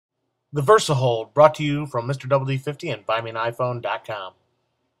The Versihold, brought to you from Mr. WD50 and buymeaniphone.com.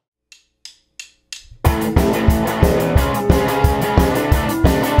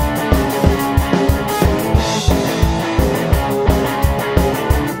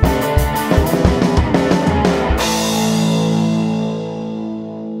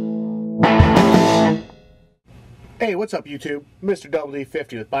 Hey, what's up YouTube? Mr.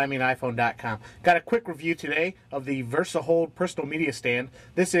 WD50 with buymeaniphone.com. Got a quick review today of the Versihold personal media stand.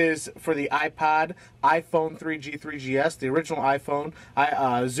 This is for the iPod, iPhone 3G, 3GS, the original iPhone,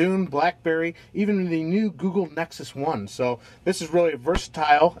 Zune, BlackBerry, even the new Google Nexus 1. So this is really a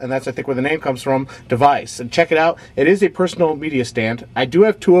versatile, and that's I think where the name comes from, device. And check it out. It is a personal media stand. I do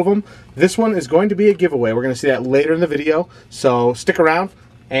have two of them. This one is going to be a giveaway. We're going to see that later in the video. So stick around.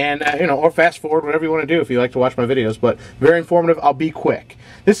 And, or fast forward, whatever you want to do if you like to watch my videos. But very informative. I'll be quick.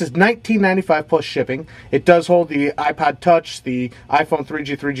 This is $19.95 plus shipping. It does hold the iPod Touch, the iPhone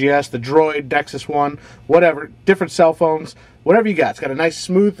 3G, 3GS, the Droid, Nexus 1, whatever, different cell phones, whatever you got. It's got a nice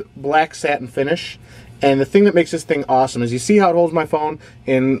smooth black satin finish. And the thing that makes this thing awesome is you see how it holds my phone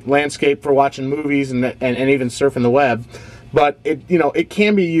in landscape for watching movies and even surfing the web. But it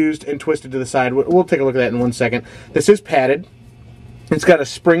can be used and twisted to the side. We'll take a look at that in 1 second. This is padded. It's got a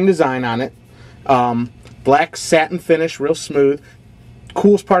spring design on it, black satin finish, real smooth.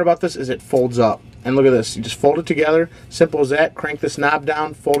 Coolest part about this is it folds up. And look at this, you just fold it together, simple as that, crank this knob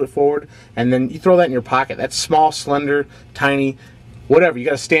down, fold it forward, and then you throw that in your pocket. That's small, slender, tiny, whatever. You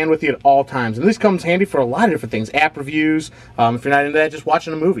got to stand with you at all times. And this comes handy for a lot of different things, app reviews, if you're not into that, just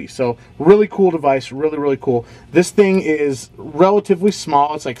watching a movie. So really cool device, really, really cool. This thing is relatively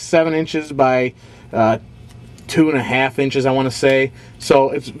small. It's like 7 inches by 2.5 inches, I want to say.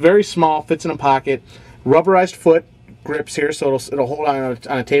 So it's very small, fits in a pocket. Rubberized foot grips here, so it'll hold on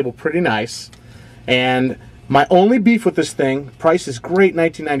a table pretty nice. And my only beef with this thing, price is great,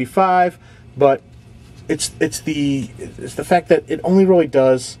 $19.95, but it's the fact that it only really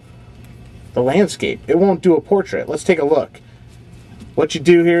does the landscape. It won't do a portrait. Let's take a look. What you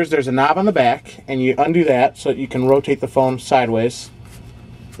do here is there's a knob on the back, and you undo that so that you can rotate the phone sideways.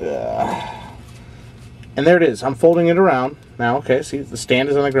 And there it is. I'm folding it around. Now, okay, see, the stand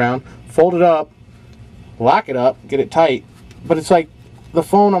is on the ground. Fold it up, lock it up, get it tight. But it's like the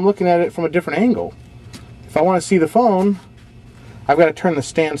phone, I'm looking at it from a different angle. If I want to see the phone, I've got to turn the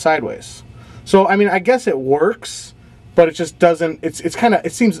stand sideways. So, I mean, I guess it works, but it just doesn't, it's kind of,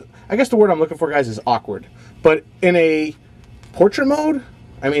 it seems, I guess the word I'm looking for, guys, is awkward. But in a portrait mode,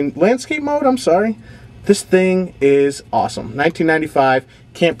 I mean, landscape mode, I'm sorry, this thing is awesome. $19.95,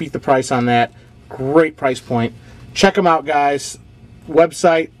 can't beat the price on that. Great price point. Check them out, guys.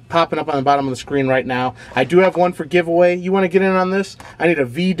 Website popping up on the bottom of the screen right now. I do have one for giveaway. You want to get in on this? I need a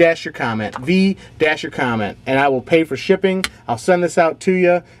V-your comment. V-your comment. And I will pay for shipping. I'll send this out to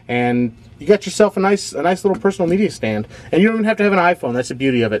you. And you got yourself a nice little personal media stand. And you don't even have to have an iPhone. That's the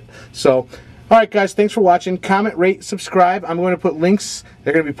beauty of it. So, alright guys, thanks for watching. Comment, rate, subscribe. I'm going to put links.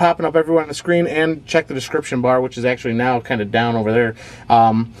 They're going to be popping up everywhere on the screen, and check the description bar, which is actually now kind of down over there.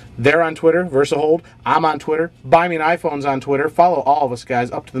 They're on Twitter, Versihold. I'm on Twitter. Buy Me an iPhone's on Twitter. Follow all of us,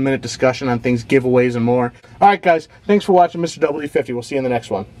 guys. Up to the minute discussion on things, giveaways, and more. Alright guys, thanks for watching Mr. WD50. We'll see you in the next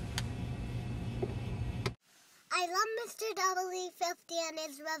one. I love Mr. WD50 and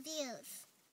his reviews.